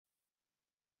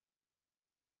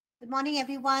morning,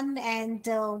 everyone, and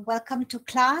welcome to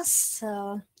class.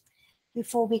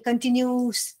 Before we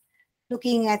continue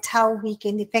looking at how we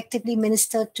can effectively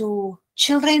minister to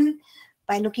children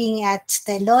by looking at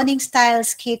their learning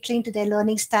styles, catering to their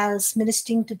learning styles,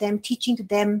 ministering to them, teaching to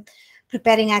them,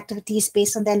 preparing activities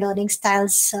based on their learning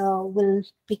styles, we'll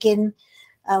begin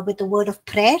with the word of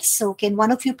prayer. So can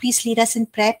one of you please lead us in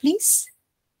prayer, please?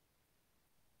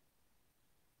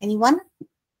 Anyone?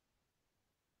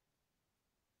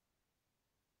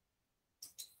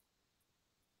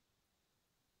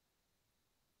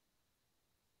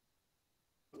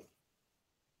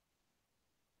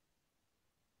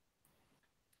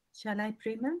 Shall I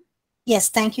pray, ma'am? Yes,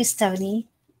 thank you, Stavani.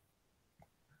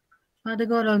 Father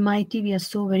God Almighty, we are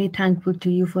so very thankful to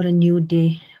you for a new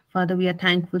day. Father, we are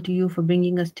thankful to you for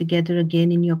bringing us together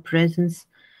again in your presence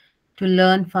to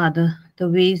learn, Father, the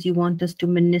ways you want us to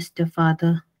minister,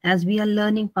 Father. As we are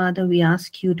learning, Father, we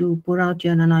ask you to pour out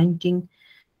your anointing,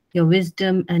 your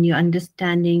wisdom and your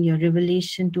understanding, your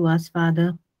revelation to us,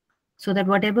 Father, so that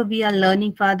whatever we are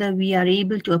learning, Father, we are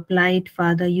able to apply it,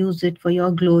 Father, use it for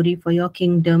your glory, for your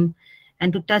kingdom,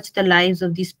 and to touch the lives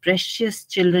of these precious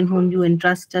children whom you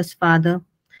entrust us, Father.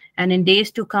 And in days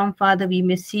to come, Father, we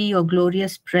may see your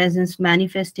glorious presence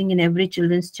manifesting in every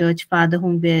children's church, Father,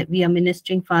 whom we are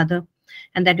ministering, Father,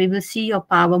 and that we will see your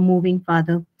power moving,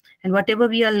 Father. And whatever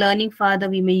we are learning, Father,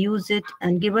 we may use it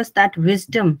and give us that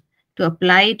wisdom to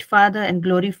apply it, Father, and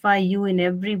glorify you in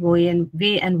every way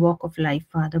and walk of life,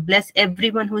 Father. Bless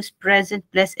everyone who is present.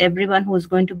 Bless everyone who is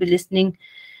going to be listening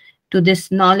to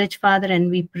this knowledge, Father,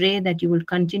 and we pray that you will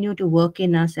continue to work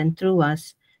in us and through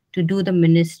us to do the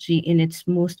ministry in its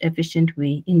most efficient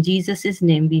way. In Jesus'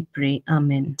 name we pray.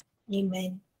 Amen.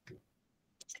 Amen.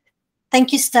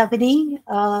 Thank you, Stavani.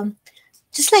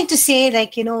 Just like to say,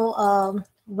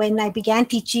 when I began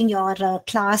teaching your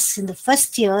class in the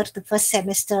first year, the first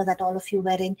semester that all of you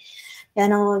were in,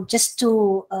 just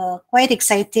to quite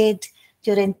excited,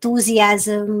 your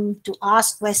enthusiasm to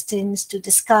ask questions, to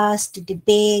discuss, to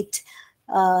debate,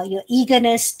 your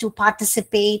eagerness to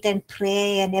participate and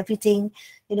pray and everything,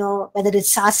 whether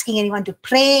it's asking anyone to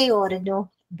pray or,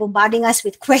 bombarding us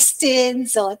with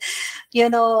questions or,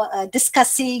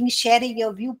 discussing, sharing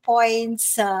your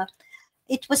viewpoints.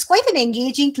 It was quite an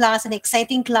engaging class, an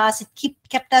exciting class. It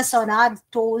kept us on our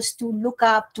toes to look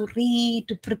up, to read,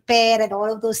 to prepare, and all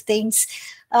of those things,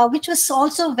 which was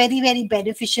also very, very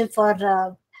beneficial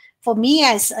for me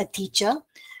as a teacher.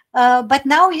 But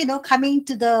now, coming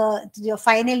to your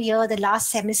final year, the last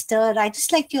semester, I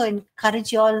just like to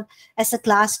encourage you all as a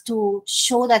class to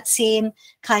show that same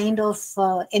kind of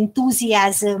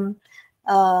enthusiasm,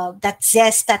 that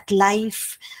zest, that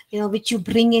life, which you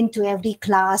bring into every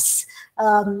class.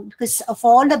 Because of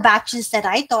all the batches that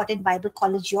I taught in Bible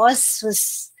College, your class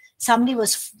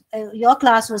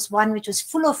was one which was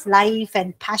full of life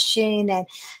and passion and,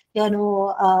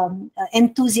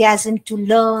 enthusiasm to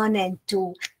learn and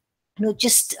to,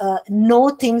 just know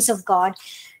things of God.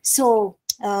 So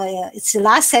it's the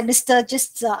last semester,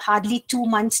 just hardly 2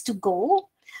 months to go.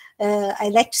 I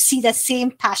like to see that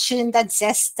same passion, that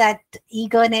zest, that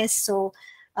eagerness. So,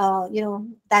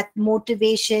 that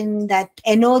motivation, that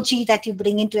energy that you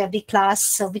bring into every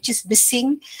class, which is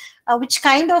missing, which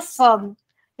kind of,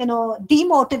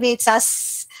 demotivates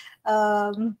us.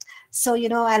 So,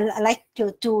 I like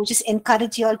to just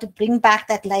encourage you all to bring back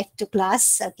that life to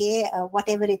class, okay,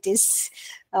 whatever it is.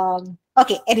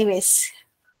 Okay, anyways.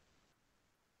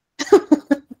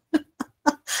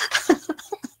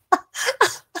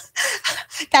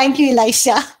 Thank you,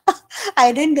 Elisha.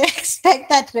 I didn't expect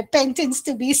that repentance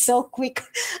to be so quick.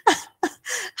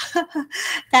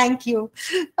 Thank you.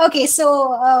 Okay,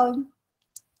 so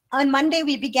on Monday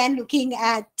we began looking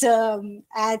at how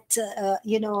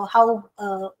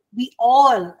we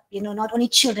all, not only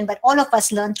children, but all of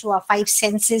us learn through our 5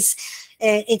 senses.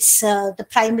 It's the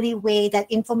primary way that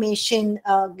information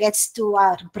gets to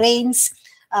our brains.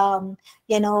 And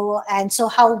so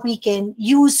how we can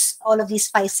use all of these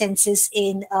 5 senses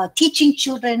in teaching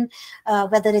children,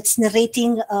 whether it's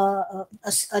narrating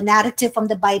a narrative from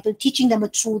the Bible, teaching them a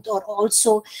truth, or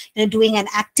also doing an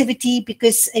activity.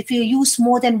 Because if you use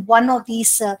more than one of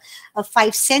these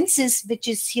 5 senses, which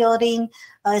is hearing,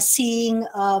 seeing,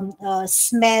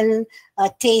 smell,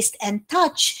 taste, and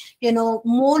touch,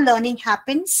 more learning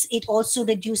happens. It also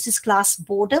reduces class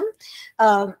boredom.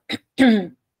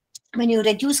 when you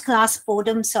reduce class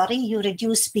boredom, you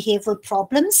reduce behavioral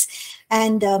problems.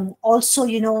 And also,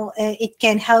 it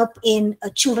can help in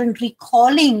children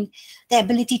recalling, the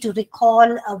ability to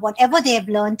recall whatever they have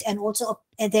learned, and also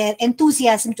their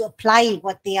enthusiasm to apply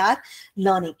what they are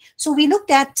learning. So we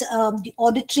looked at the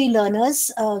auditory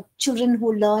learners, children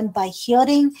who learn by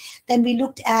hearing. Then we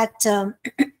looked at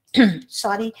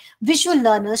visual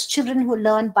learners, children who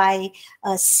learn by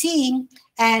seeing.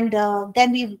 And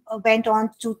then we went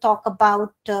on to talk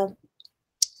about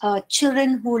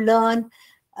children who learn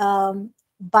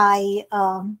by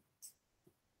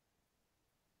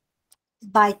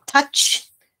touch,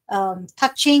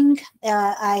 touching.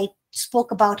 I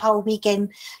spoke about how we can,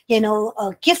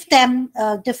 give them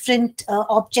different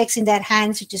objects in their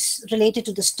hands, which is related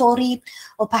to the story,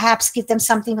 or perhaps give them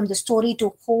something from the story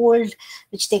to hold,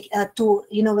 which they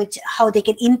which how they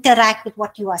can interact with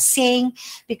what you are saying.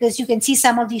 Because you can see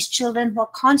some of these children who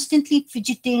are constantly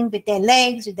fidgeting with their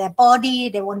legs, with their body.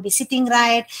 They won't be sitting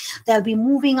right. They'll be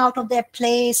moving out of their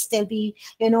place. They'll be,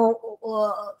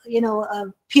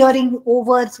 peering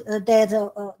over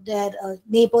their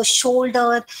neighbor's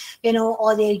shoulder,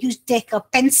 or they take a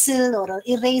pencil or an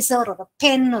eraser or a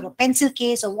pen or a pencil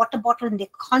case or water bottle, and they're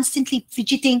constantly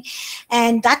fidgeting,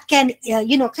 and that can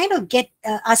kind of get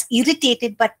us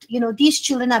irritated. But these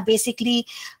children are basically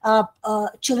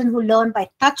children who learn by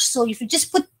touch. So if you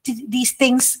just put these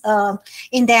things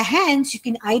in their hands, you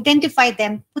can identify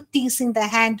them, put things in their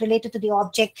hand related to the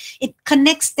object. It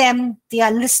connects them. They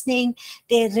are listening.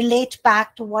 They relate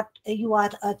back to what you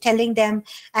are telling them,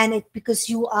 and because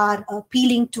you are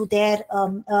appealing to their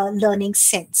learning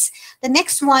sense. The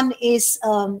next one is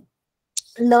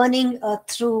learning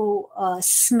through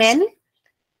smell.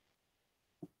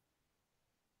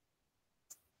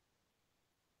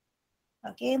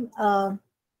 Okay.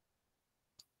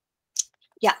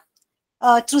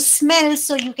 Through smell,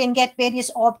 so you can get various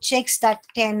objects that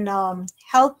can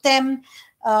help them,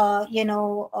 not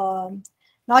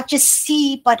just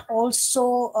see, but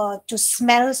also to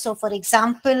smell. So, for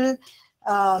example,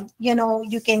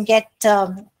 you can get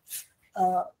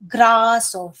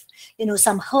grass, or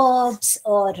some herbs,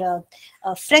 or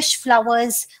fresh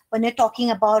flowers when you're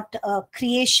talking about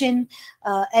creation.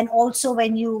 And also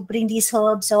when you bring these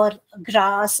herbs or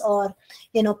grass or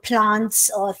plants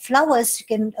or flowers, you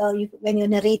can when you're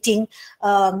narrating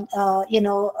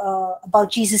about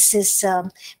Jesus's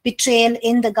betrayal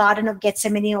in the Garden of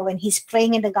Gethsemane, or when he's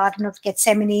praying in the Garden of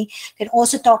Gethsemane. You can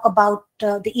also talk about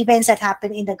the events that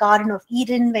happen in the Garden of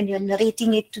Eden when you're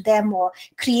narrating it to them, or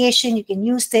creation. You can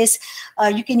use this.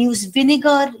 You can use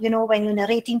vinegar, when you're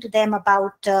narrating to them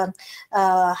about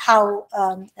how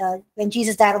when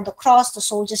Jesus died on the cross, the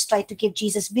soldiers tried to give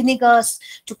Jesus vinegars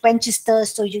to quench his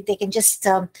thirst, so they can just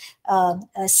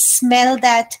smell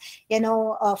that.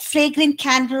 Fragrant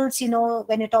candles,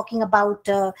 when you're talking about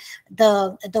the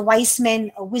wise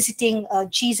men visiting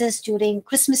Jesus during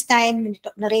Christmas time,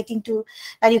 narrating to,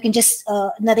 and you can just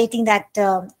narrating that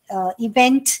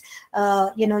event.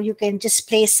 You can just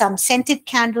place some scented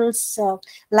candles,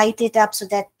 light it up so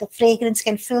that the fragrance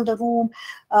can fill the room.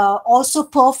 Also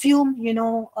perfume,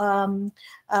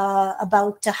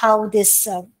 about how this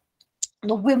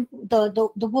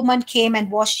the woman came and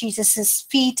washed Jesus's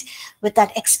feet with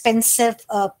that expensive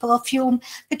perfume.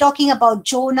 We're talking about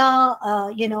Jonah,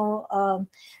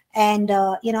 and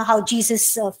how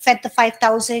Jesus fed the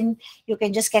 5,000. You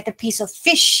can just get a piece of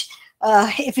fish,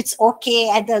 if it's okay,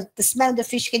 and the smell of the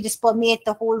fish can just permeate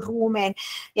the whole room, and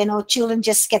children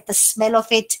just get the smell of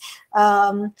it.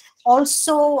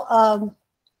 Also,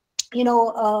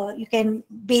 you can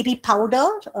baby powder,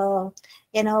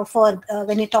 for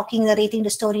when you're narrating the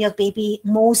story of baby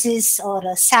Moses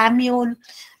or Samuel.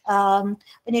 When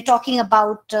you're talking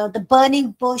about the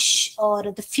burning bush, or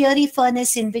the fiery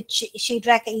furnace in which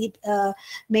Shadrach,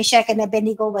 Meshach, and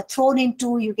Abednego were thrown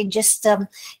into, you can just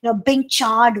bring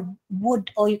charred wood,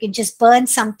 or you can just burn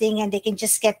something, and they can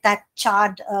just get that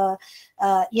charred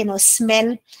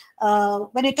smell.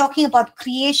 When you're talking about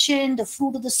creation, the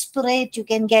fruit of the Spirit, you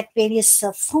can get various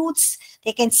fruits.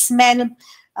 They can smell.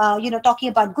 Talking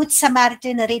about Good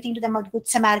Samaritan, narrating to them about Good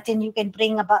Samaritan, you can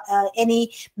bring about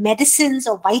any medicines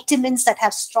or vitamins that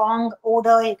have strong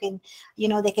odor. You can,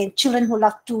 children who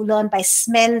love to learn by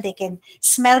smell, they can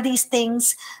smell these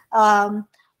things.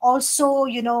 Also,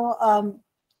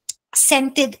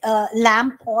 scented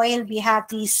lamp oil. We have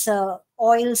these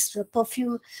oils,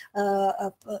 perfume,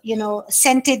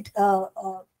 scented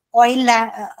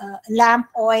lamp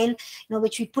oil,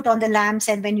 which we put on the lamps,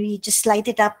 and when we just light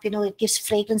it up, it gives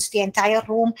fragrance to the entire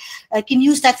room. You can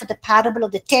use that for the parable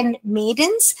of the 10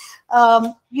 maidens.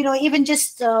 Even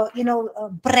just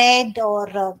bread,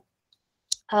 or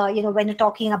when you're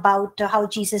talking about how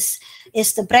Jesus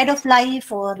is the bread of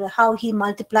life, or how he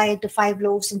multiplied the 5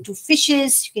 loaves and 2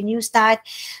 fishes, you can use that.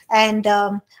 And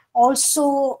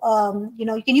also,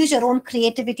 you can use your own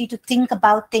creativity to think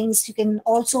about things. You can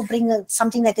also bring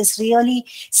something that is really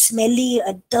smelly,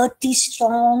 a dirty,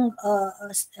 strong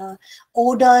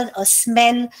odor, a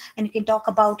smell, and you can talk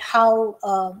about how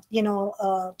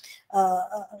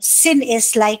sin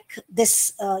is like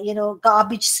this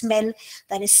garbage smell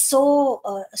that is so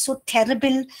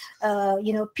terrible.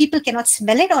 People cannot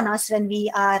smell it on us when we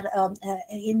are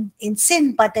in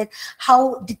sin, but that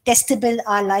how detestable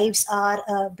our lives are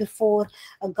before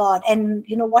God. And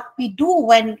what we do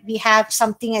when we have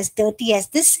something as dirty as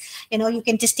this, you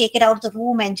can just take it out of the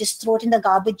room and just throw it in the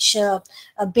garbage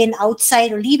bin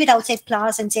outside, or leave it outside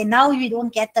class and say, now you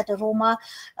don't get that aroma.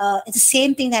 It's the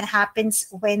same thing that happens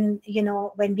when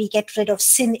we get rid of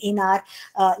sin in our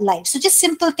life. So just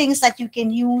simple things that you can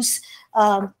use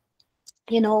to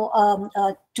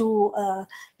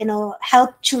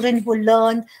help children who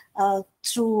learn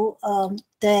through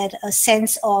their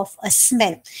sense of a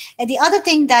smell. And the other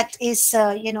thing that is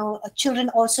children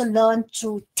also learn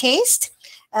through taste.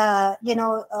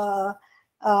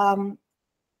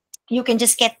 You can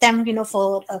just get them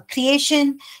for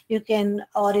creation. You can,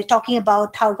 or you're talking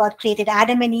about how God created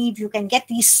Adam and Eve, you can get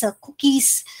these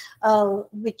cookies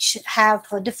which have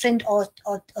different, or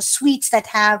sweets that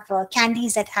have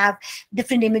candies that have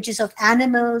different images of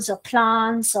animals or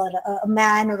plants, or a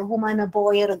man or a woman, a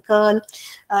boy or a girl.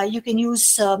 You can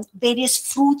use various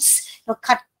fruits,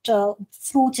 cut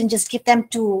fruits and just give them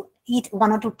to eat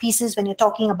 1 or 2 pieces. When you're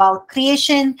talking about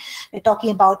creation, we're talking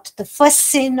about the first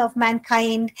sin of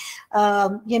mankind.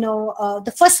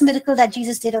 The first miracle that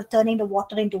Jesus did of turning the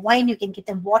water into wine, you can give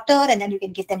them water, and then you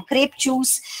can give them grape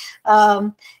juice.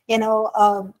 And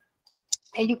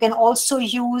you can also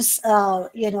use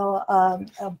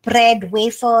bread,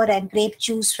 wafer, and grape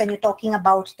juice when you're talking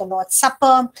about the Lord's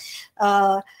Supper.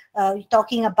 You're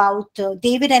talking about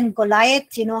David and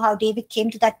Goliath, how David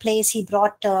came to that place. He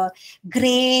brought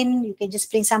grain. You can just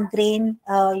bring some grain.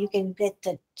 You can get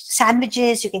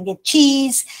sandwiches, you can get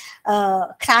cheese,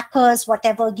 crackers,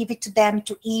 whatever, give it to them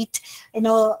to eat.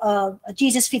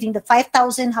 Jesus feeding the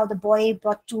 5,000, how the boy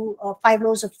brought 5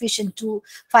 loaves of fish and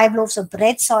 5 loaves of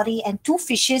bread, and 2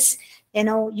 fishes.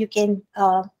 You can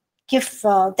give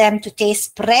them to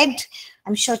taste bread.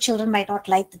 I'm sure children might not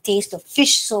like the taste of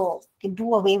fish, so you can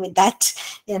do away with that.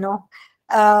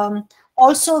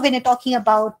 Also, when you're talking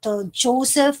about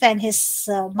Joseph and his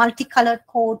multicolored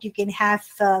coat, you can have,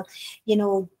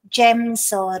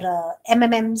 gems or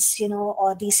M&Ms,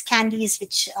 or these candies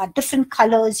which are different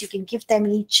colors. You can give them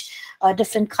each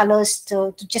different colors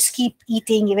to just keep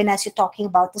eating, even as you're talking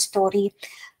about the story.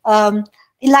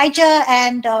 Elijah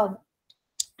and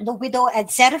the widow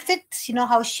at Zarephath,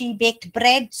 how she baked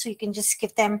bread, so you can just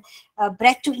give them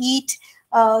bread to eat.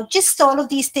 Just all of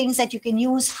these things that you can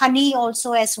use. Honey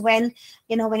also as well,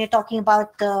 when you're talking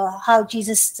about how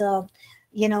Jesus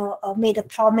made a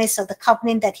promise, or the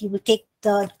covenant, that he will take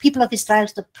the people of Israel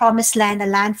to the promised land, a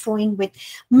land flowing with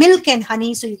milk and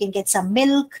honey. So you can get some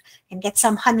milk and get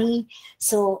some honey.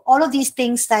 So all of these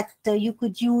things that you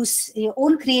could use your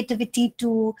own creativity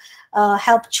to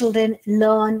help children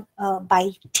learn by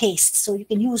taste. So you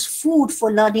can use food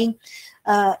for learning,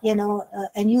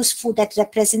 and use food that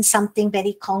represents something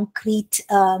very concrete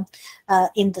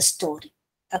in the story.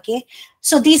 Okay,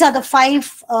 so these are the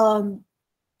 5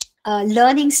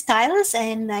 learning styles,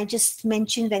 and I just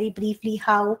mentioned very briefly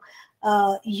how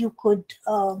you could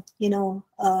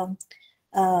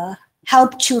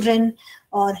help children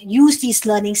or use these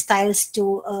learning styles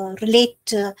to relate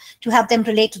to have them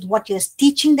relate to what you're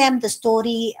teaching them, the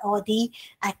story or the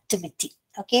activity.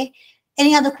 Okay,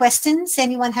 any other questions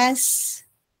anyone has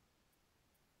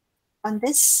on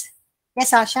this?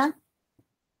 Yes, Asha.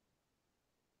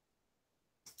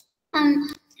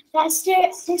 Pastor,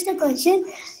 just a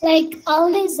question. Like all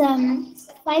these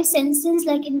 5 senses,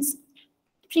 like in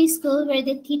preschool, where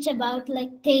they teach about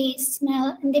like taste,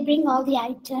 smell, and they bring all the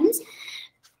items.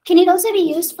 Can it also be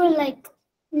used for like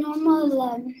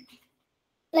normal,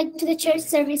 like to the church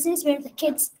services, where the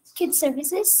kids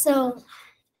services? So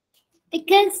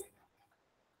because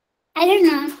I don't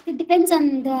know, it depends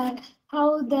on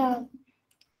how the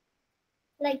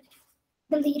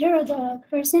leader or the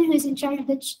person who is in charge of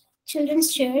the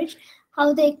children's church,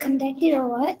 how they conduct it or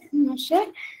what, I'm not sure.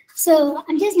 So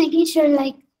I'm just making sure,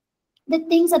 like, the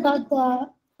things about the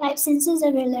 5 senses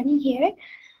that we're learning here,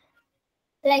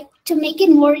 like to make it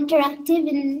more interactive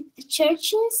in the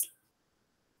churches.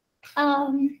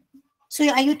 So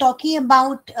are you talking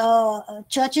about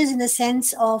churches in the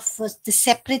sense of the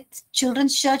separate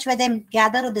children's church where they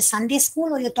gather, or the Sunday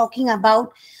school, or you're talking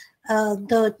about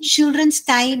the children's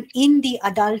time in the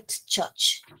adult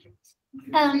church?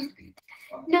 No,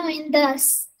 in the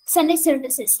Sunday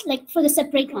services, like for the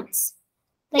separate ones.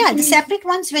 Like Yeah, the separate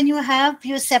ones, when you have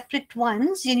your separate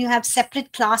ones, and you have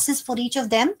separate classes for each of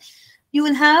them, you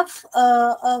will have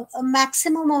a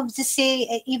maximum of, just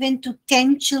say, even to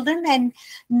 10 children, and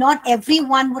not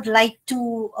everyone would like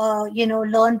to,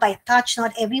 learn by touch.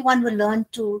 Not everyone will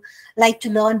like to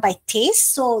learn by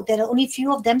taste. So there are only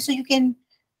few of them. So you can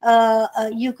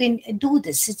do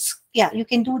this. You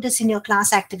can do this in your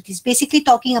class activities. Basically,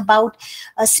 talking about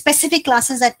specific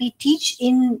classes that we teach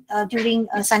in during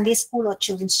Sunday school or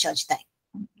children's church time.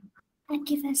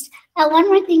 Thank you, Pastor. One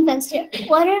more thing, Pastor.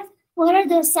 What are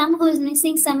the some who's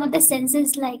missing some of the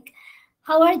senses? Like,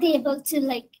 how are they able to,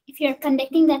 like, if you're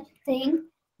conducting that thing,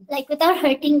 like without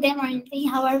hurting them or anything,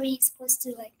 how are we supposed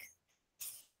to, like,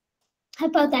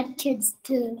 help out that kids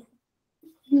to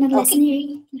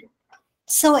listen?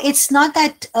 So it's not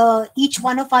that each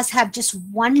one of us have just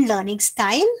one learning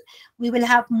style. We will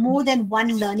have more than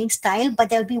one learning style, but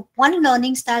there'll be one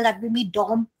learning style that will be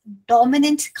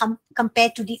dominant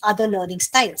compared to the other learning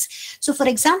styles. So, for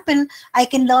example, I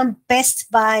can learn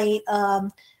best by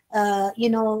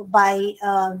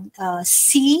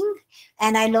seeing,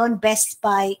 and I learn best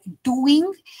by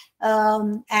doing.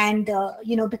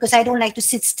 Because I don't like to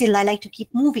sit still, I like to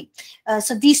keep moving.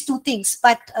 So these two things.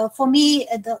 But for me,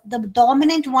 the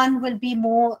dominant one will be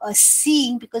more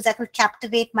seeing, because that will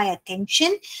captivate my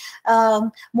attention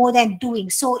more than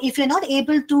doing. So if you're not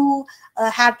able to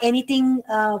have anything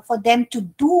for them to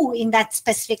do in that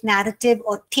specific narrative,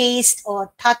 or taste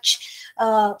or touch,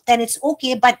 then it's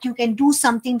okay. But you can do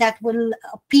something that will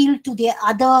appeal to their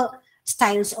other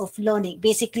styles of learning.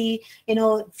 Basically,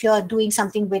 if you're doing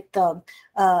something with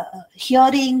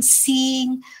hearing,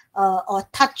 seeing, or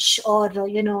touch, or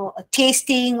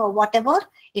tasting, or whatever,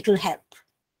 it will help.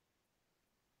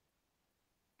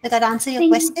 Did that answer your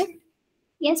question?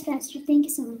 Yes, Pastor. Thank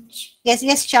you so much.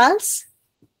 Yes, Charles.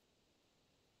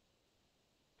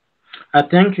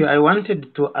 Thank you. I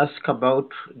wanted to ask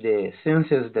about the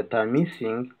senses that are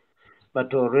missing,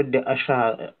 but already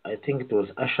Asha, I think it was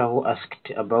Asha who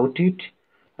asked about it.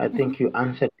 I think you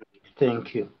answered it.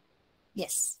 Thank you.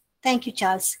 Yes. Thank you,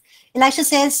 Charles. Elisha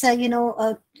says,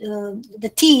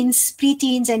 the teens,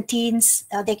 preteens and teens,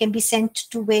 they can be sent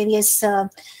to various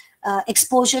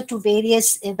exposure to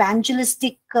various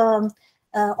evangelistic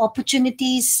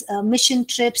opportunities, mission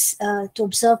trips, to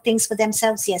observe things for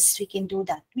themselves. Yes, we can do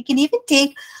that. We can even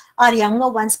take our younger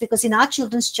ones, because in our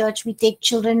children's church, we take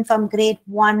children from grade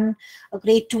 1 or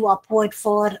grade 2 upward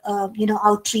for,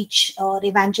 outreach or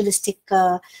evangelistic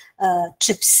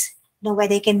trips, where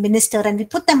they can minister, and we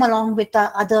put them along with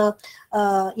other,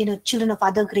 children of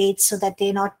other grades, so that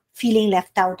they're not feeling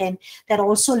left out, and they're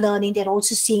also learning, they're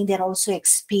also seeing, they're also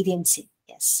experiencing.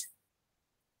 Yes.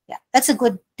 Yeah, that's a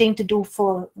good thing to do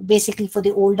for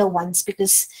the older ones,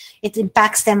 because it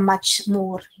impacts them much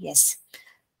more. Yes.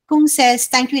 Kung says,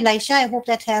 thank you, Elisha. I hope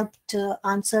that helped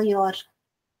answer your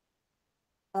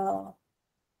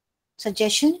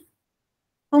suggestion.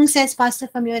 Kung says, Pastor,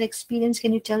 from your experience,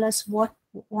 can you tell us what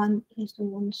one is the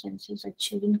one senses that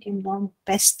children can learn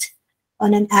best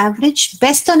on an average?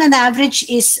 Best on an average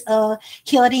is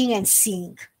hearing and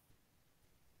seeing.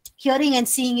 Hearing and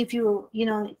seeing, if you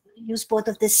use both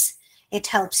of this, it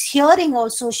helps. Hearing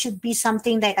also should be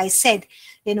something, like I said,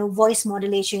 voice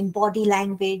modulation, body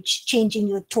language, changing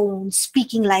your tone,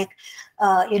 speaking like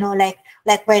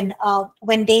when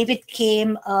David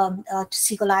came to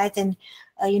see Goliath, and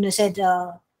said,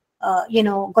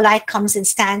 Goliath comes and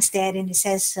stands there, and he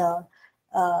says,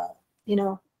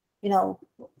 you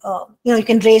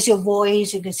can raise your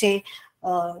voice, you can say,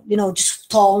 just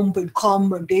storm and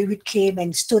come, and David came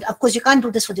and stood. Of course, you can't do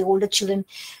this for the older children.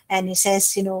 And he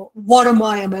says, what am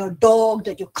I? Am I a dog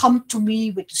that you come to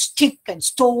me with a stick and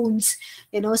stones?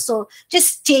 So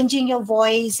just changing your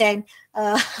voice, and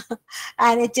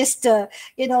and it just,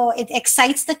 it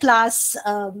excites the class.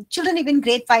 Children even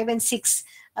grade 5 and 6,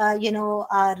 are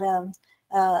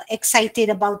excited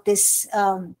about this.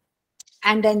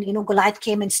 And then, Goliath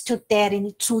came and stood there, and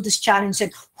he threw this challenge and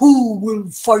said, who will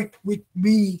fight with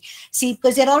me? See,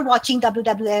 because they're all watching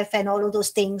WWF and all of those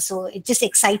things. So it just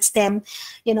excites them.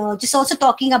 Just also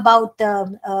talking about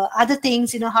other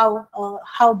things, how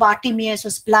Bartimaeus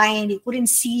was blind. He couldn't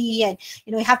see, and,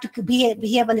 you have to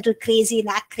behave a little crazy and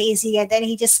act crazy. And then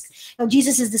he just,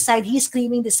 Jesus is the side, he's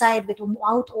screaming the side with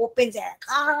mouth open.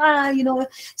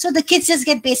 So the kids just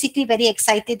get basically very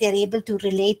excited. They're able to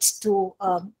relate to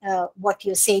what what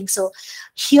you're saying. So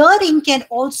hearing can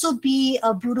also be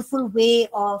a beautiful way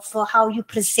of how you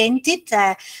present it.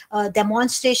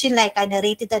 Demonstration, like I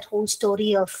narrated that whole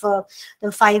story of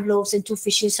the 5 loaves and 2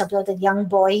 fishes about the young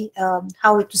boy,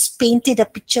 how it was painted a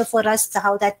picture for us,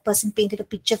 how that person painted a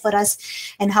picture for us,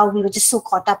 and how we were just so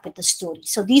caught up with the story.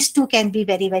 So these two can be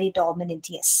very, very dominant.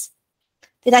 Yes.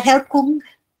 Did that help, Kung?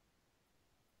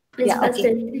 Yes, Yeah,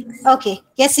 okay. Okay.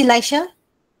 Yes, Elisha?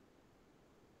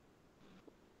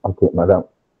 Okay, madam.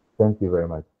 Thank you very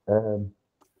much.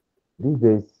 These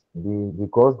days,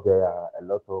 because there are a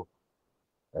lot of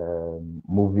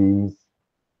movies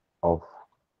of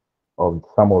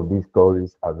some of these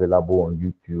stories available on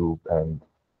YouTube and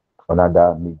on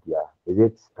other media, is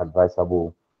it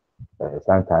advisable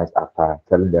sometimes after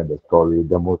telling them the story,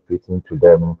 demonstrating to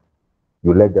them,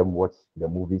 you let them watch the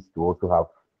movies to also have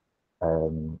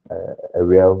a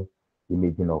real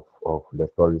imaging of the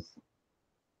stories?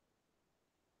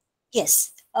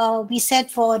 Yes. We said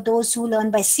for those who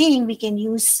learn by seeing, we can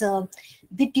use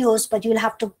videos, but you'll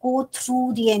have to go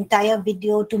through the entire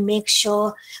video to make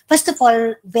sure, first of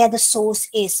all, where the source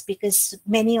is, because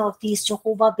many of these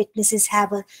Jehovah Witnesses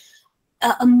have a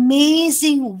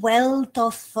amazing wealth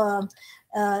of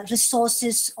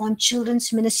resources on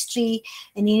children's ministry,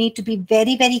 and you need to be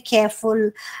very, very careful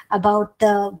about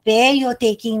where you're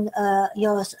taking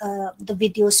the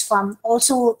videos from.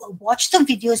 Also watch the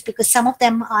videos, because some of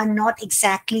them are not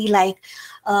exactly like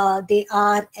they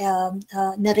are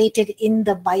narrated in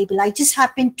the Bible. I just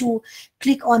happened to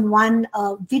click on one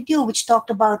video which talked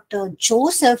about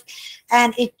Joseph,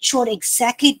 and it showed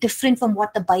exactly different from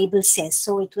what the Bible says.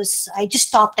 So it was, I just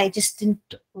stopped. I just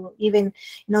didn't even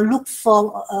look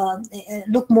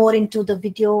more into the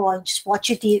video or just watch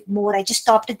it more. I just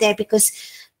stopped it there because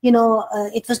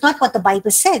it was not what the Bible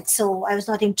said, so I was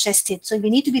not interested. So we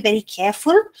need to be very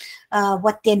careful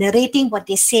what they're narrating, what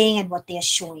they're saying, and what they are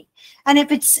showing. And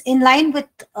if it's in line with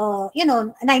 95%,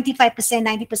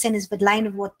 90% is with line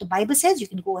of what the Bible says, you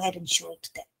can go ahead and show it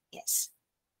to them. Yes.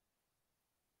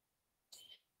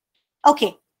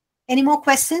 Okay. Any more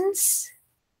questions?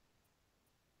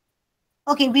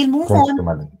 Okay, we'll move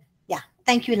on. Yeah,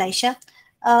 thank you, Elisha.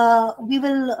 We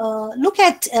will look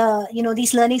at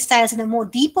these learning styles in a more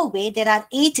deeper way. There are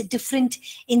 8 different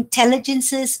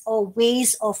intelligences or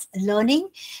ways of learning.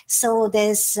 So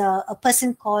there's a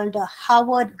person called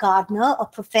Howard Gardner, a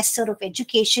professor of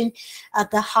education at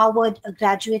the Harvard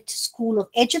Graduate School of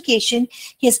Education.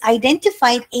 He has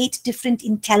identified 8 different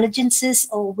intelligences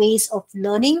or ways of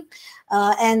learning.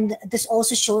 And this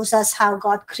also shows us how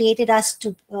God created us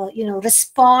to,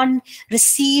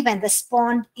 receive and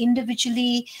respond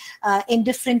individually in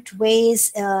different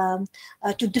ways to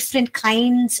different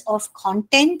kinds of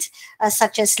content,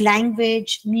 such as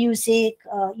language, music,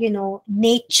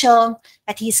 nature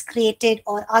that He's created,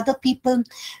 or other people.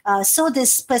 So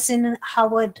this person,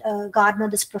 Howard Gardner,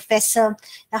 this professor,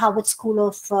 the Harvard School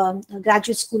of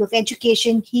Graduate School of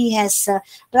Education, he has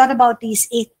brought about these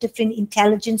 8 different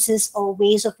intelligences or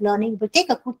ways of learning. We'll take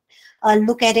a quick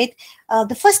look at it.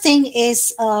 The first thing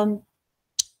is a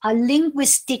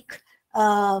linguistic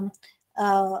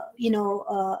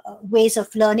ways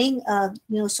of learning.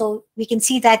 So we can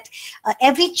see that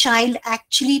every child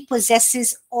actually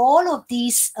possesses all of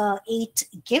these 8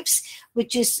 gifts,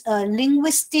 which is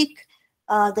linguistic.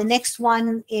 The next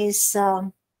one is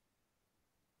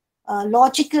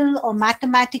logical or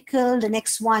mathematical. The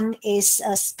next one is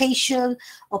spatial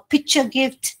or picture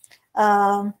gift.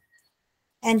 And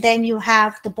then you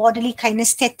have the bodily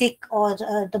kinesthetic or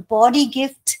the body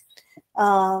gift,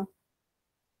 the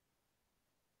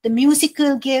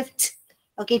musical gift.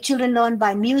 Okay, children learn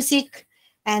by music.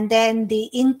 And then the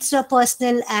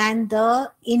intrapersonal and the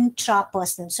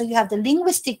intrapersonal. So you have the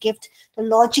linguistic gift, the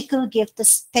logical gift, the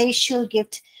spatial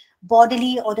gift,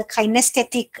 bodily or the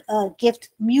kinesthetic gift,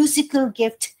 musical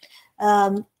gift,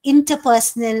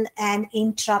 interpersonal and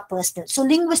intrapersonal. So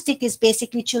linguistic is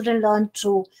basically children learn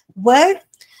through word.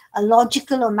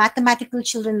 Logical or mathematical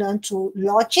children learn through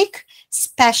logic.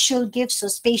 Spatial gifts or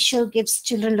spatial gifts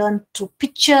children learn through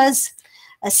pictures,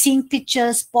 seeing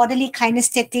pictures. Bodily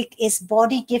kinesthetic is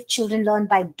body gift, children learn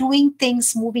by doing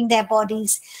things, moving their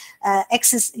bodies,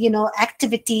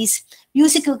 activities.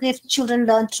 Musical gift, children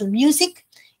learn through music.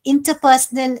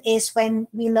 Interpersonal is when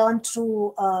we learn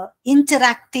through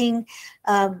interacting.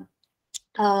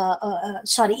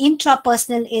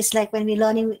 Intrapersonal is like when we're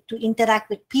learning to interact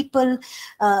with people,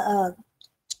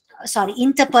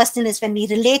 interpersonal is when we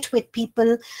relate with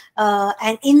people,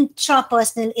 and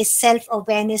intrapersonal is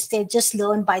self-awareness. They just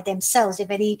learn by themselves. They're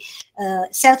very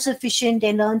self-sufficient.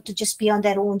 They learn to just be on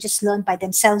their own, just learn by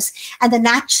themselves. And the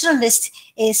naturalist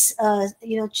is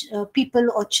people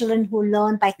or children who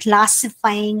learn by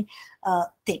classifying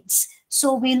things.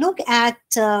 So we look at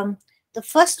the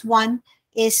first one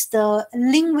is the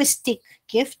linguistic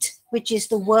gift, which is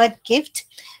the word gift.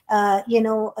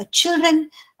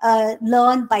 Children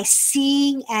learn by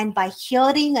seeing and by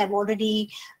hearing. I've already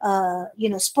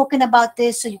spoken about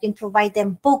this. So you can provide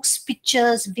them books,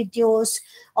 pictures, videos,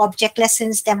 object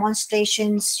lessons,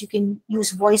 demonstrations. You can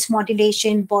use voice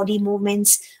modulation, body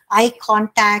movements, eye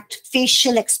contact,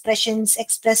 facial expressions,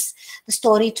 express the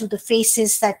story through the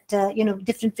faces that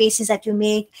different faces that you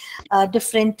make,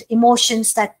 different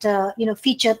emotions that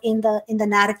feature in the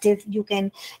narrative. You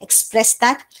can express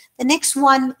that. The next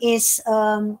one is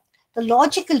the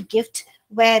logical gift,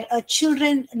 where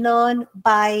children learn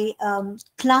by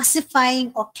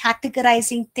classifying or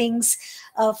categorizing things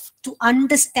to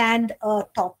understand a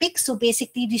topic. So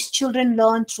basically, these children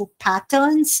learn through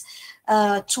patterns,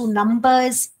 through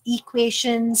numbers,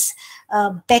 equations,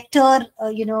 better,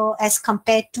 as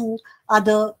compared to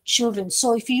other children.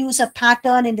 So if you use a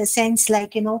pattern in the sense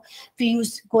like, if you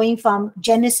use going from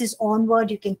Genesis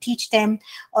onward, you can teach them,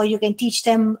 or you can teach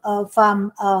them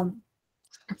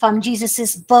from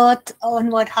Jesus's birth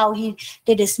onward, how he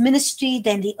did his ministry,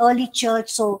 then the early church.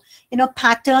 So,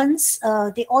 patterns.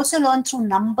 They also learn through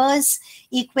numbers,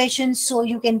 equations. So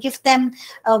you can give them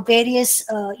various,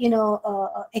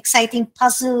 exciting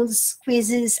puzzles,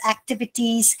 quizzes,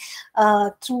 activities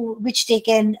through which they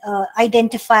can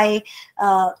identify,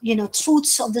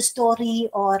 truths of the story,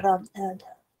 or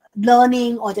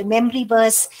learning, or the memory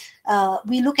verse.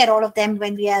 We look at all of them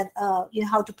when we are,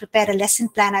 how to prepare a lesson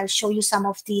plan. I'll show you some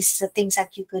of these things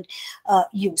that you could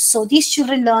use. So these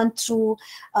children learn through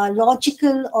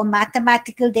logical or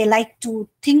mathematical. They like to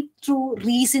think through,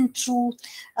 reason through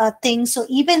things. So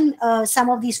even some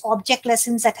of these object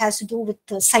lessons that has to do with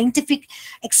scientific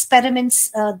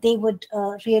experiments, they would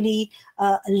really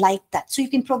like that. So you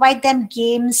can provide them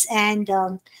games and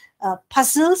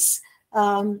puzzles.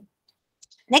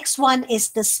 Next one is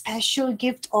the spatial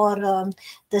gift, or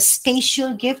the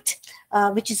spatial gift,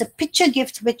 which is a picture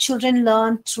gift where children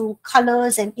learn through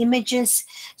colors and images.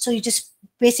 So you just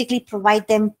basically provide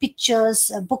them pictures,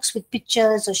 books with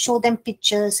pictures, or show them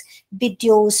pictures,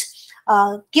 videos,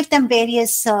 give them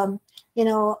various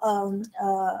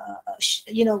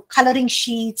coloring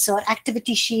sheets or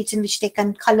activity sheets in which they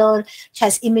can color, which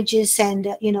has images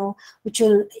and, which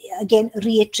will again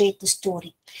reiterate the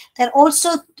story. There are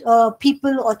also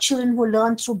people or children who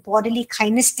learn through bodily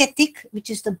kinesthetic, which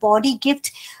is the body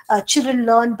gift. Children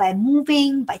learn by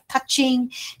moving, by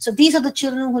touching. So these are the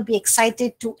children who will be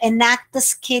excited to enact the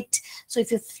skit. So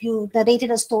if you narrated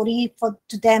a story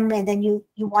to them, and then you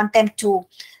want them to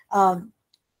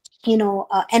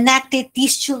enact it,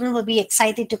 these children will be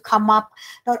excited to come up.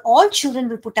 Not all children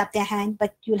will put up their hand,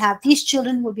 but you'll have these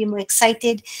children who will be more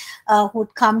excited, who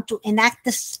would come to enact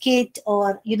the skit,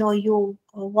 or you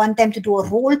want them to do a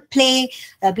role play.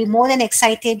 They'll be more than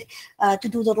excited to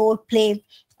do the role play.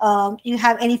 You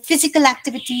have any physical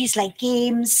activities like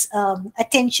games,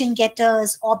 attention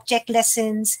getters, object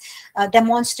lessons,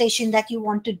 demonstration that you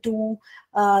want to do.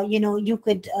 You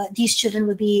could, these children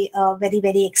will be very,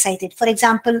 very excited. For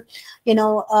example,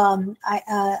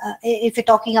 if you're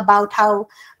talking about how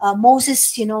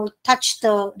Moses, touched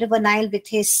the river Nile with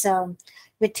his, the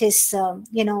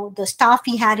staff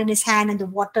he had in his hand, and the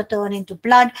water turned into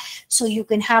blood. So you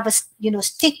can have a,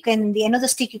 stick, and in the end of the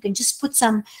stick, you can just put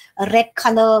some red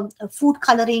color, food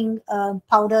coloring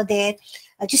powder there.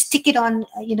 Just stick it on,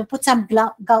 put some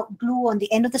glue on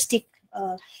the end of the stick.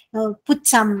 Put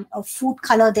some food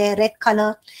color there, red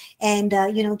color, and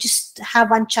just have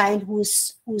one child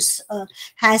who's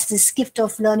has this gift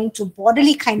of learning to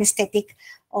bodily kinesthetic,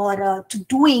 or to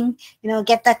doing,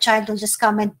 get that child to just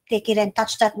come and take it and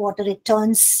touch that water, it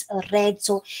turns red.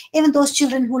 So even those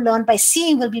children who learn by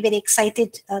seeing will be very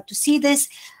excited to see this.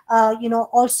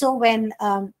 Also when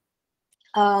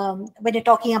you're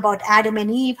talking about Adam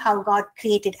and Eve, how God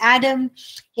created Adam,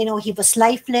 he was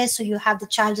lifeless. So you have the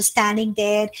child just standing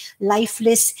there,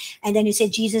 lifeless. And then you say,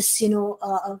 Jesus,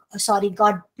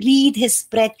 God breathed his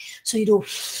breath. So you do,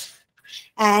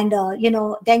 and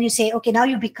then you say, okay, now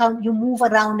you move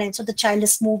around, and so the child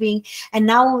is moving, and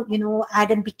now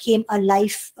Adam became a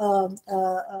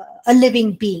a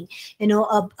living being,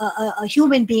 a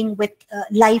human being with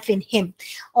life in him.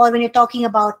 Or when you're talking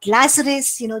about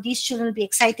Lazarus, these children will be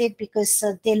excited because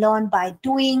they learn by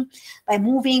doing, by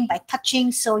moving, by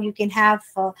touching. So you can have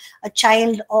a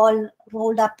child all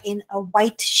rolled up in a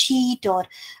white sheet or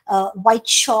a white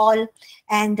shawl,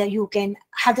 and you can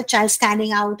have the child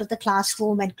standing out of the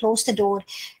classroom and close the door.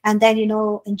 And then,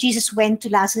 and Jesus went to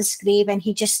Lazarus' grave, and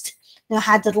he just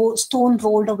had the stone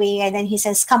rolled away, and then he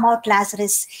says, "Come out,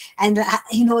 Lazarus." And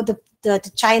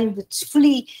the child was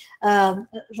fully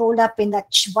rolled up in that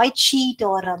white sheet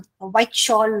or a white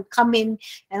shawl come in.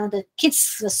 The kids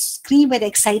scream with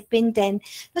excitement, and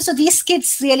so these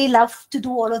kids really love to do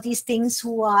all of these things,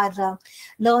 who are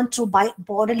learned through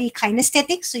bodily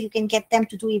kinesthetics. So you can get them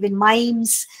to do even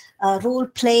mimes, role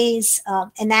plays,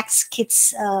 enact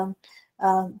skits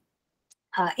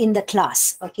in the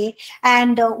class. Okay.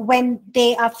 And when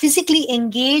they are physically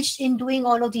engaged in doing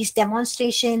all of these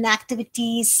demonstration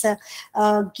activities,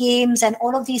 games, and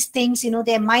all of these things,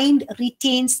 their mind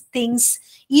retains things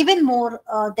even more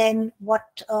than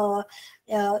what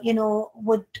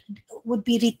would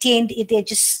be retained if they're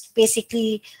just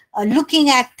basically looking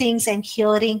at things and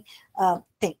hearing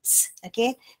things.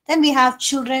 Okay. Then we have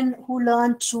children who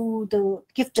learn through the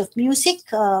gift of music,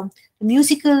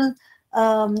 musical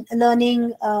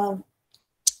learning,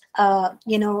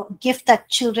 gift that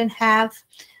children have,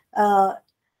 the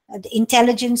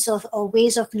intelligence of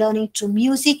ways of learning through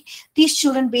music. These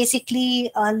children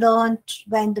basically learn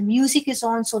when the music is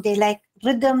on, so they like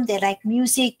rhythm, they like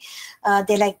music,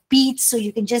 they like beats. So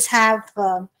you can just have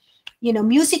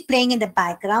music playing in the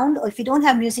background, or if you don't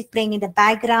have music playing in the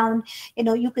background,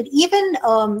 you could even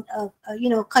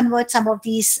convert some of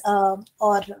these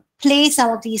or play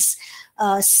some of these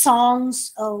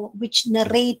songs which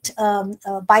narrate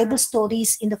Bible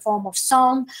stories in the form of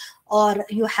song, or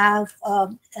you have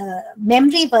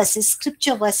memory verses,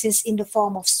 scripture verses in the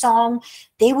form of song.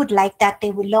 They would like that.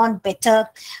 They will learn better.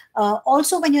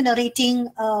 Also, when you're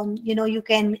narrating, you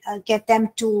can get them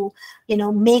to,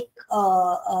 make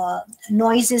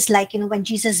noises like, when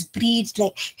Jesus breathed,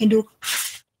 like you can do,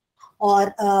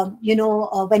 or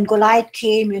when Goliath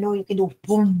came, you can do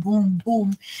boom, boom,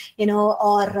 boom,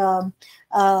 or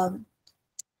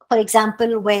for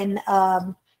example, when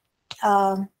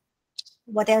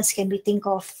what else can we think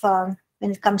of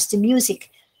when it comes to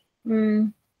music?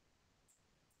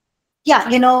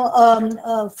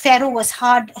 Pharaoh was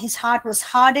hard, his heart was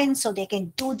hardened, so they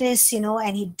can do this,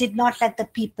 and he did not let the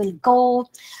people go,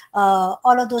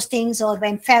 all of those things. Or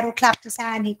when Pharaoh clapped his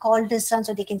hand, he called his son,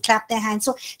 so they can clap their hands.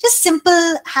 So just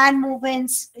simple hand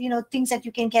movements, things that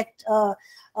you can get them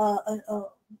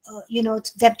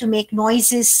to make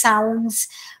noises, sounds.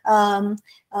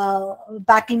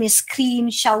 Bartimaeus scream,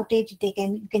 shouted. You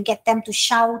can get them to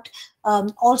shout.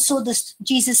 Also,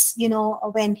 Jesus,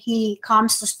 when he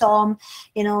calms the storm,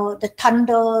 the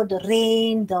thunder, the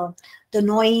rain, the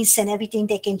noise and everything,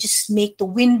 they can just make the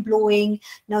wind blowing.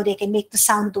 They can make the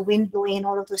sound of the wind blowing and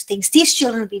all of those things. These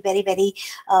children will be very, very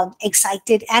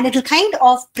excited, and it will kind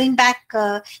of bring back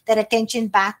their attention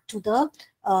back to the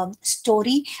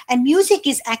story. And music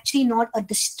is actually not a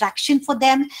distraction for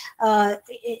them.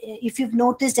 If you've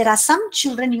noticed, there are some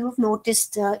children you've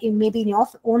noticed maybe in your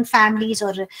own families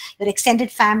or your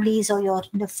extended families or your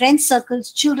friend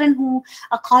circles, children who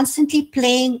are constantly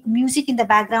playing music in the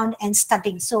background and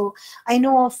studying. So I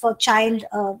know of a child,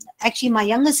 actually my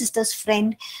younger sister's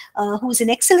friend, who's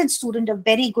an excellent student, a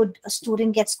very good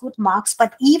student, gets good marks,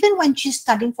 but even when she's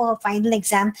studying for her final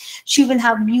exam, she will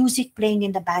have music playing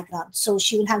in the background. So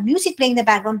she will have music playing in the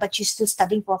background, but she's still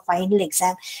studying for a final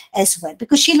exam as well,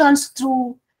 because she learns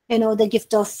through the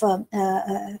gift of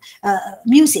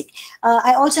music.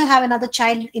 I also have another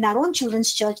child in our own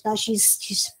children's church. Now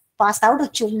she's passed out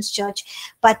of children's church,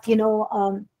 but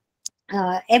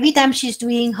every time she's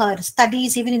doing her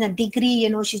studies, even in a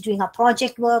degree, she's doing her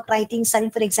project work, writing,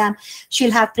 studying for exam,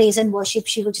 she'll have praise and worship.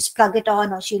 She will just plug it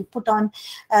on, or she'll put on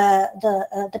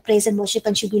the praise and worship,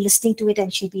 and she'll be listening to it,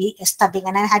 and she'll be studying.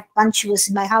 And I had once, she was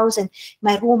in my house and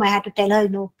my room, I had to tell her,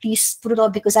 please put it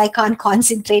on, because I can't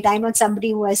concentrate. I'm not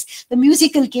somebody who has the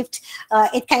musical gift.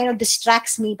 It kind of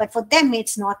distracts me, but for them,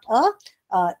 it's not a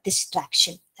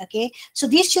distraction. Okay, so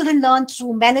these children learn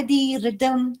through melody,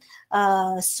 rhythm.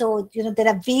 So there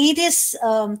are various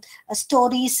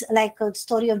stories, like a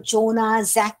story of Jonah,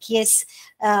 Zacchaeus,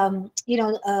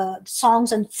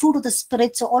 songs on fruit of the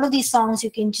spirit. So all of these songs, you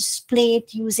can just play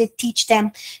it, use it, teach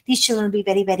them. These children will be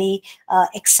very, very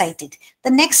excited.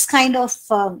 The next kind of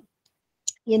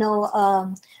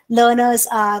learners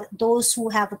are those who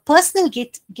have a personal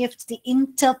gift, the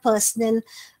interpersonal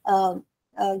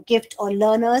gift or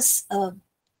learners.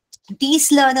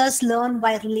 These learners learn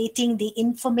by relating the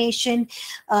information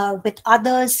with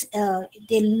others.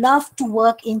 They love to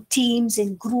work in teams,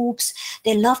 in groups.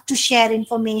 They love to share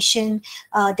information.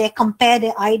 They compare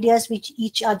their ideas with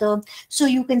each other. So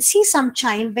you can see some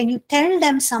child, when you tell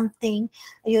them something,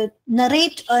 you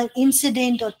narrate an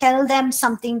incident or tell them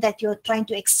something that you're trying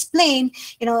to explain,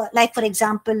 like, for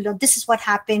example, this is what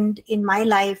happened in my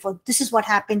life, or this is what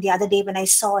happened the other day when I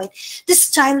saw it. This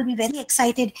child will be very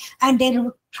excited, and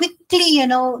they'll quickly,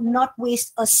 not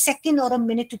waste a second or a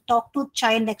minute to talk to a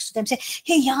child next to them, say,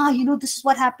 hey, yeah, this is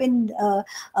what happened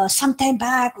sometime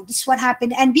back, or this is what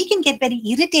happened. And we can get very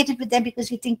irritated with them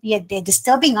because we think they're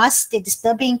disturbing us, they're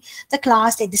disturbing the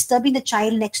class, they're disturbing the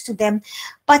child next to them.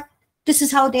 But this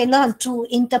is how they learn, through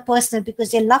interpersonal,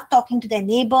 because they love talking to their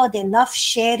neighbor, they love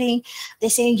sharing. They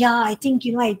say, yeah, I think,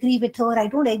 I agree with her, I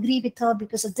don't agree with her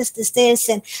because of this,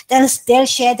 and they'll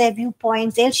share their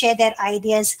viewpoints, they'll share their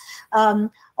ideas.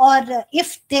 Or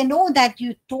if they know that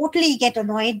you totally get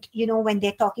annoyed, when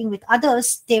they're talking with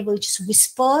others, they will just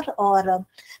whisper. Or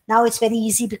now it's very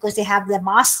easy because they have their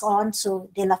masks on, so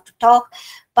they love to talk.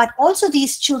 But also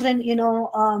these children,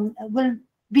 will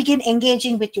begin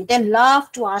engaging with you. They love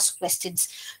to ask questions.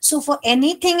 So for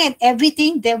anything and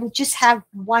everything, they will just have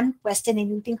one question, and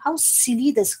you think how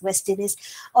silly this question is,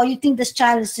 or you think this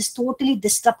child is just totally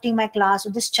disrupting my class,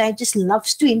 or this child just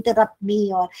loves to interrupt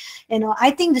me, or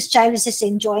I think this child is just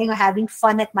enjoying or having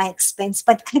fun at my expense.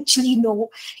 But actually, no,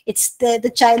 it's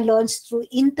the child learns through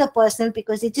interpersonal,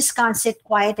 because they just can't sit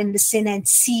quiet and listen and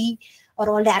see, or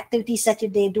all the activities that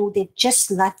they do. They just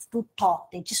love to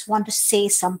talk. They just want to say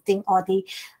something or the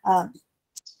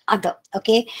other.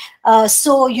 Okay.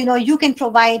 So, you can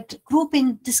provide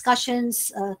grouping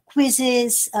discussions,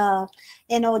 quizzes,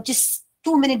 just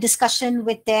 2-minute discussion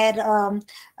with their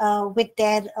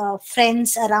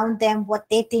friends around them, what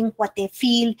they think, what they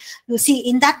feel. You see,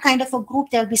 in that kind of a group,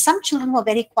 there will be some children who are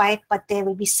very quiet, but there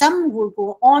will be some who will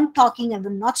go on talking and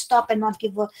will not stop and not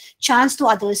give a chance to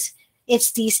others.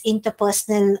 It's these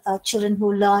interpersonal children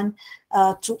who learn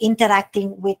through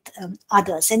interacting with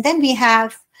others. And then we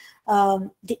have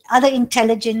the other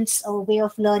intelligence or way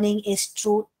of learning is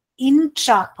through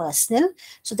intrapersonal.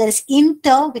 So there is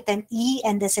inter with an E,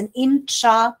 and there's an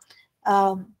intra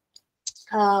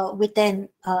with an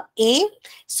A.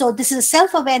 So this is a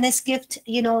self-awareness gift.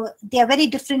 They are very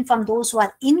different from those who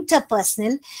are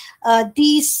interpersonal.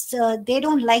 They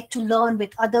don't like to learn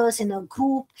with others in a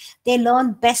group. They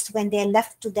learn best when they're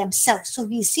left to themselves. So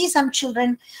we see some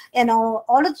children,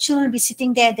 all of the children will be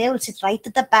sitting there. They will sit right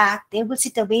at the back. They will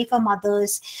sit away from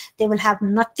others. They will have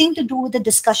nothing to do with the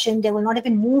discussion. They will not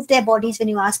even move their bodies when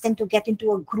you ask them to get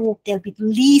into a group. They'll be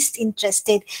least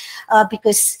interested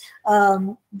because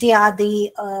they are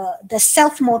the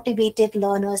self-motivated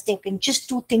learners. They can just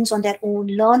do things on their own,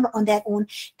 learn on their own.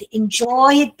 They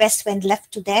enjoy it best when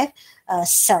left to their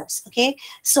selves. Okay,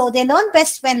 so they learn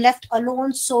best when left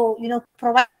alone. So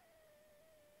provide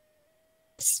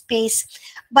space,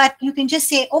 but you can just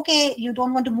say, okay, you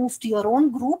don't want to move to your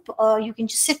own group, you can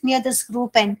just sit near this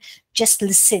group and just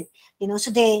listen.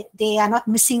 So they are not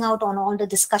missing out on all the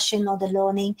discussion or the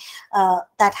learning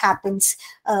that happens.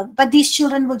 But these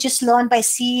children will just learn by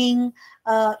seeing,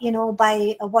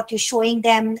 by what you're showing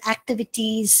them,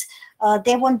 activities.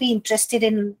 They won't be interested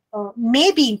in,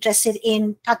 may be interested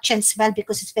in touch and smell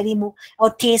because it's very more, or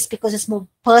taste because it's more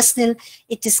personal.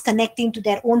 It is connecting to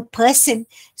their own person.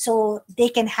 So they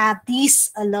can have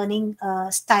these learning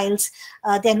styles.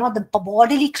 They're not the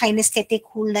bodily kinesthetic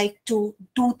who like to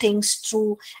do things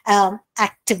through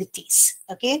activities.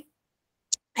 Okay.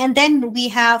 And then we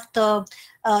have the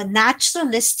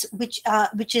naturalist, which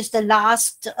is the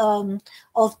last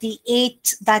of the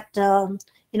 8 that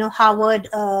Howard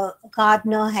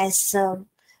Gardner has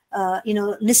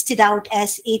listed out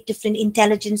as 8 different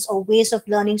intelligence or ways of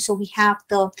learning. So we have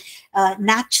the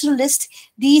naturalist.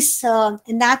 These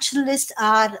naturalists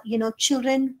are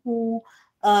children who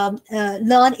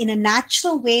learn in a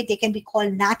natural way. They can be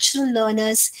called natural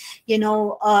learners.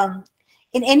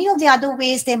 In any of the other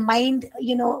ways, their mind,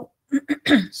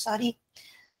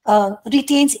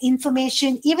 retains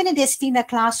information, even if they're sitting in a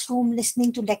classroom,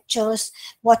 listening to lectures,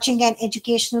 watching an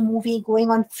educational movie, going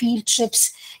on field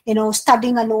trips,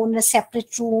 studying alone in a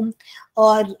separate room,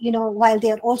 or, while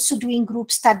they're also doing group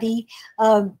study.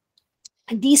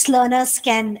 These learners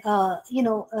can,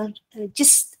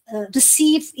 just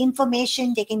receive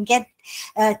information. They can get,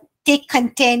 take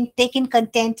in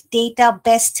content, data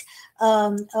best,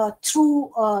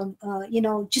 through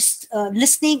just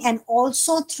listening, and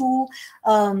also through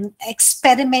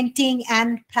experimenting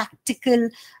and practical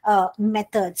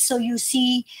methods. So you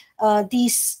see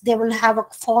they will have a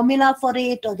formula for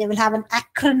it, or they will have an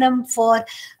acronym for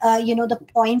the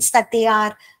points that they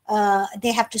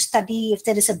have to study. If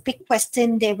there is a big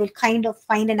question, they will kind of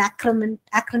find an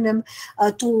acronym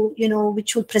to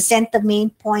which will present the main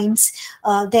points.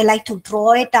 They like to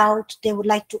draw it out. They would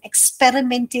like to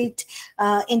experiment it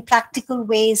in practical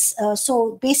ways.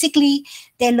 So basically,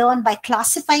 they learn by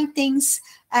classifying things,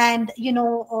 and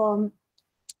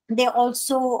they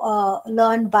also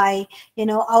learn by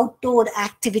outdoor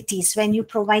activities. When you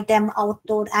provide them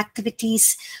outdoor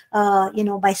activities,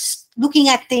 by looking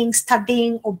at things,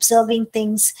 studying, observing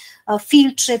things,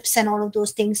 field trips and all of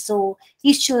those things, so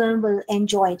each children will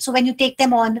enjoy it. So when you take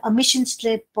them on a mission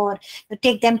trip, or you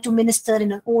take them to minister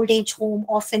in an old age home,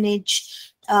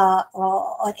 orphanage,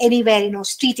 or anywhere,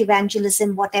 street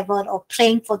evangelism, whatever, or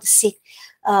praying for the sick,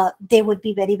 they would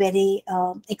be very, very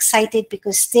excited,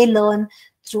 because they learn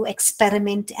through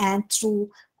experiment and through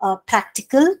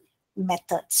practical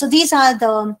methods. So these are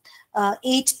the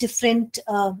 8 different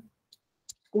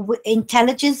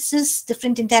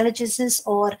different intelligences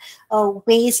or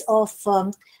ways of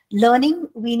learning.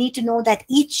 We need to know that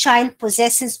each child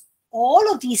possesses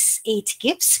all of these 8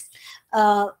 gifts.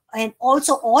 And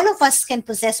also all of us can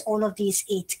possess all of these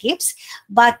 8 gifts,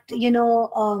 but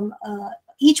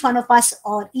each one of us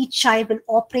or each child will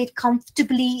operate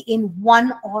comfortably in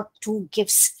 1 or 2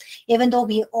 gifts. Even though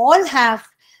we all have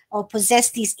or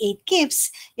possess these 8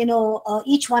 gifts,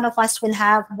 each one of us will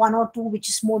have 1 or 2 which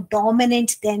is more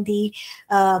dominant than the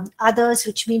others,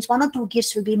 which means 1 or 2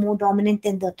 gifts will be more dominant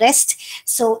than the rest.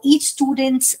 So each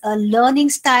student's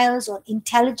learning styles or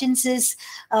intelligences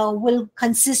will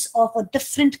consist of a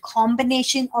different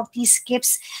combination of these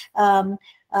gifts.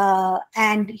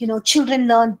 And children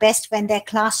learn best when their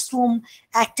classroom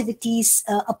activities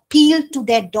appeal to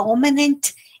their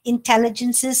dominant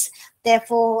intelligences.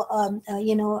 Therefore,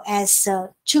 as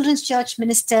children's church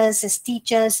ministers, as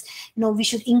teachers, we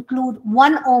should include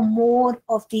 1 or more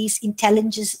of these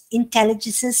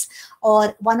intelligences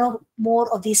or 1 or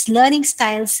more of these learning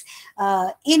styles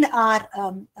in our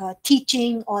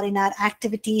teaching or in our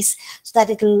activities, so that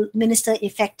it will minister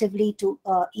effectively to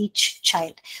each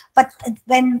child. But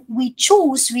when we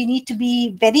choose, we need to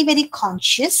be very, very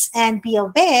conscious and be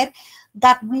aware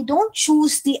that we don't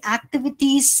choose the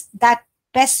activities that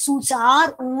best suits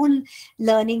our own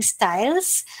learning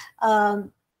styles,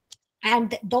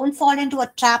 and don't fall into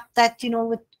a trap that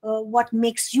with what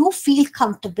makes you feel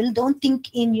comfortable. Don't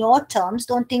think in your terms.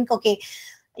 Don't think, okay,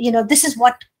 this is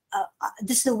what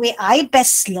this is the way I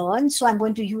best learn, so I'm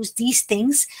going to use these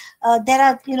things. There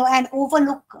are and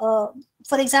overlook.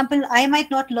 For example, I might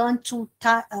not learn to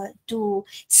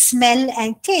smell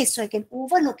and taste, so I can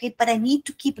overlook it, but I need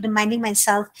to keep reminding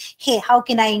myself, hey, how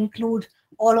can I include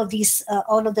all of these,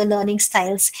 all of the learning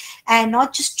styles, and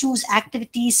not just choose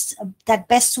activities that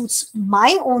best suits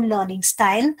my own learning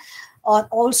style, or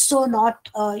also not,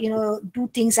 do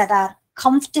things that are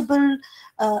comfortable,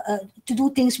 to do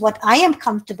things what I am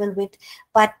comfortable with,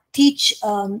 but teach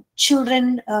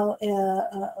children,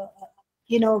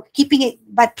 keeping it,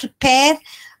 but prepare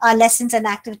our lessons and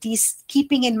activities,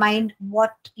 keeping in mind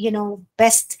what,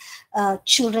 best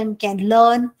children can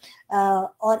learn,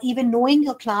 or even knowing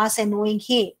your class and knowing,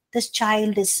 hey, this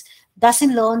child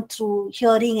doesn't learn through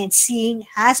hearing and seeing,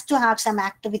 has to have some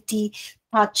activity,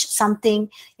 touch something,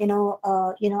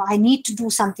 I need to do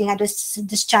something.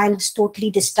 This child is totally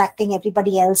distracting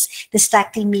everybody else,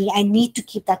 distracting me. I need to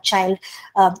keep that child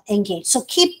engaged. So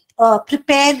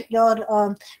prepare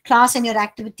your class and your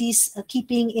activities,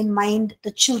 keeping in mind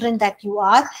the children that you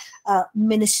are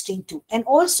ministering to. And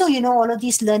also, all of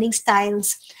these learning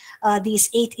styles, these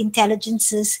 8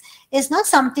 intelligences, is not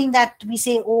something that we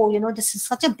say, oh, this is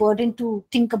such a burden to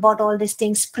think about all these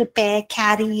things, prepare,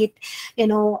 carry it,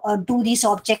 do these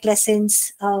object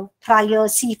lessons prior,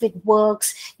 see if it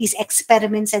works, these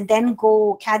experiments, and then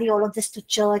go carry all of this to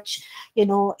church.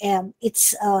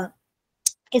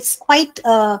 It's quite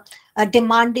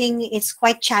demanding, it's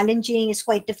quite challenging, it's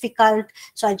quite difficult.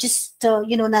 So I just,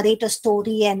 narrate a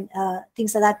story and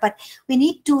things like that. But we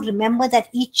need to remember that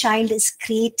each child is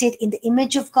created in the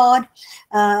image of God,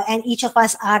 and each of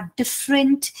us are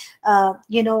different.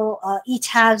 Each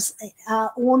has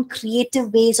our own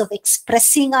creative ways of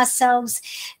expressing ourselves.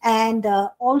 And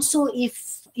also,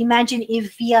 if imagine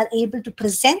if we are able to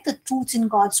present the truths in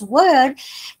God's word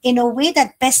in a way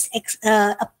that best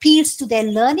appeals to their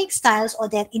learning styles or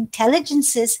their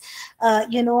intelligences.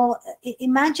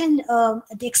 Imagine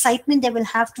the excitement they will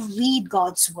have to read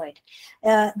God's word,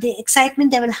 the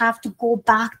excitement they will have to go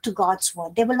back to God's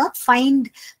word. They will not find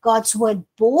God's word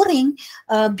boring,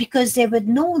 because they would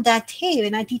know that, hey,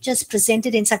 when our teachers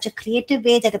presented in such a creative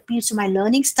way that appeals to my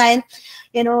learning style,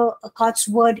 God's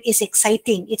word is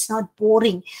exciting. It's not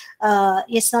boring.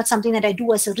 It's not something that I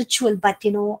do as a ritual, but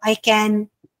I can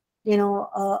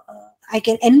I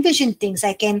can envision things.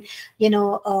 I can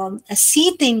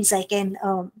see things. I can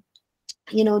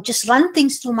just run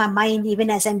things through my mind even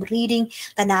as I'm reading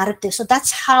the narrative. So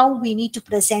that's how we need to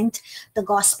present the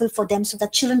gospel for them, so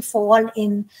that children fall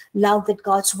in love with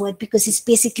God's word, because it's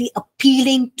basically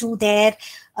appealing to their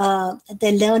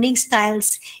learning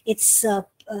styles. It's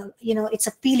it's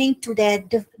appealing to their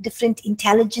different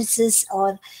intelligences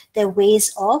or their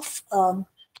ways of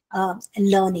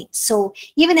learning. So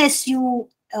even as you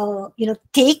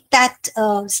take that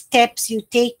steps, you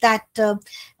take that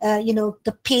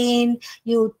the pain,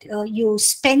 you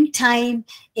spend time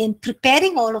in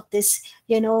preparing all of this,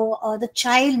 the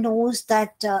child knows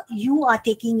that you are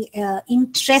taking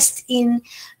interest in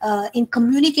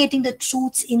communicating the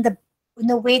truths in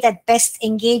a way that best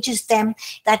engages them,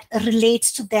 that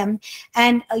relates to them.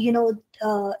 And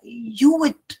you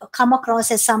would come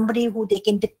across as somebody who they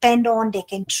can depend on, they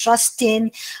can trust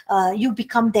in. You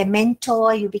become their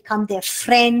mentor, you become their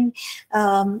friend,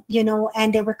 and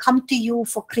they will come to you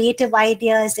for creative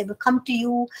ideas. They will come to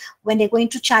you when they're going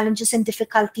through challenges and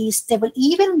difficulties. They will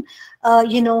even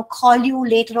call you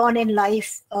later on in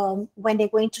life when they're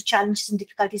going through challenges and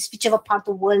difficulties, whichever part of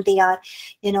the world they are,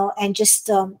 and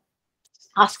just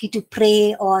ask you to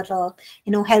pray, or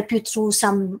help you through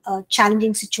some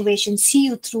challenging situations, see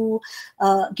you through,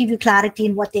 give you clarity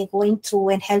in what they're going through,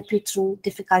 and help you through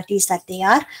difficulties that they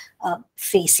are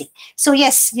facing. So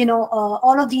yes,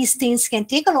 all of these things can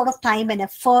take a lot of time and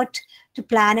effort to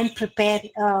plan and prepare.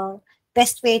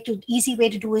 Easy way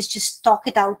to do is just talk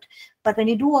it out. But when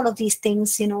you do all of these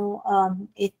things,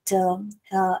 it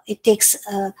takes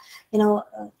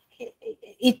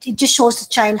it just shows the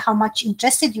child how much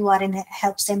interested you are, and it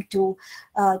helps them to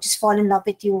just fall in love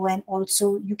with you. And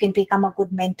also you can become a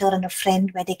good mentor and a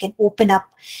friend, where they can open up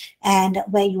and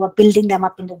where you are building them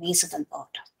up in the ways of the Lord.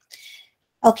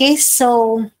 Okay,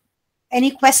 so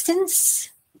any questions?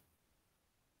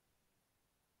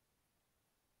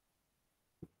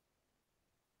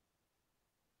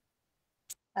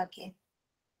 Okay.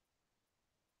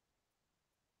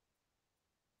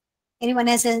 Anyone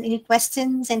has any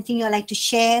questions? Anything you'd like to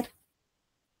share?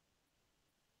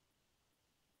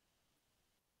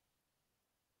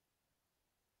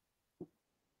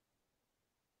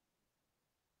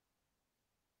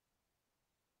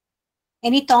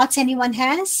 Any thoughts anyone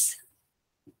has?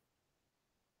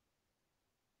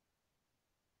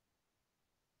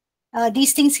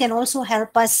 These things can also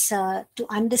help us to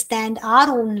understand our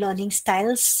own learning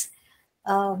styles.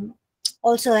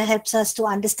 Also helps us to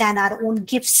understand our own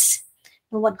gifts,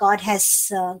 what God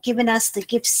has given us, the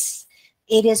gifts,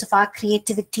 areas of our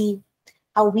creativity,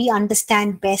 how we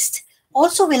understand best.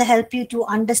 Also will help you to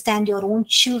understand your own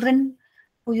children,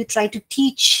 who you try to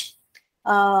teach.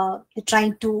 You're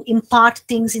trying to impart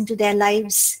things into their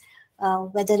lives,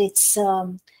 whether it's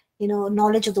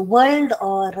knowledge of the world,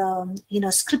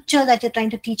 or scripture that you're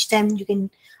trying to teach them. You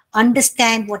can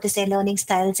understand what is their learning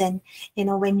styles, and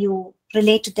when you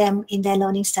relate to them in their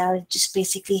learning style, it just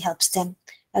basically helps them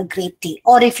a great deal.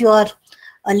 Or if you're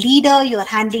a leader, you're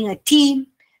handling a team,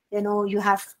 you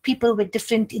have people with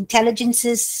different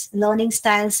intelligences, learning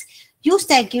styles. Use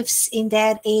their gifts in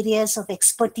their areas of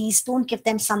expertise. Don't give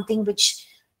them something which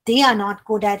they are not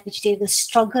good at, which they will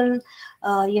struggle,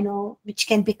 which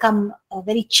can become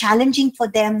very challenging for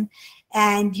them.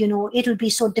 And, it will be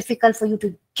so difficult for you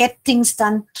to get things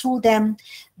done through them.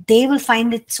 They will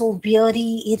find it so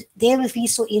weary. They will be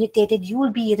so irritated. You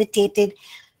will be irritated.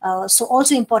 So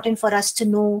also important for us to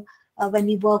know when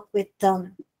we work with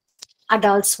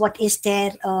adults, what is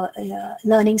their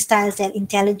learning styles, their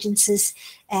intelligences,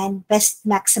 and best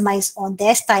maximize on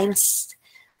their styles,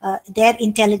 their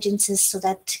intelligences, so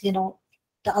that the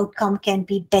outcome can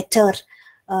be better,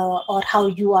 or how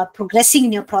you are progressing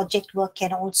in your project work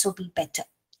can also be better.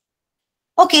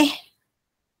 Okay,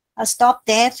 I'll stop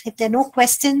there. If there are no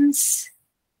questions,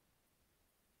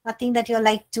 nothing that you'd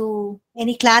like to,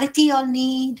 any clarity you'll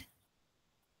need,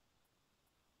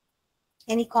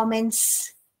 any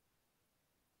comments?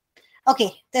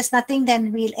 Okay, there's nothing,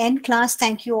 then we'll end class.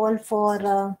 Thank you all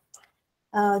for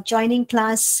joining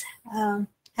class.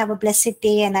 Have a blessed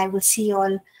day, and I will see you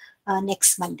all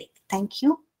next Monday. Thank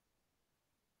you.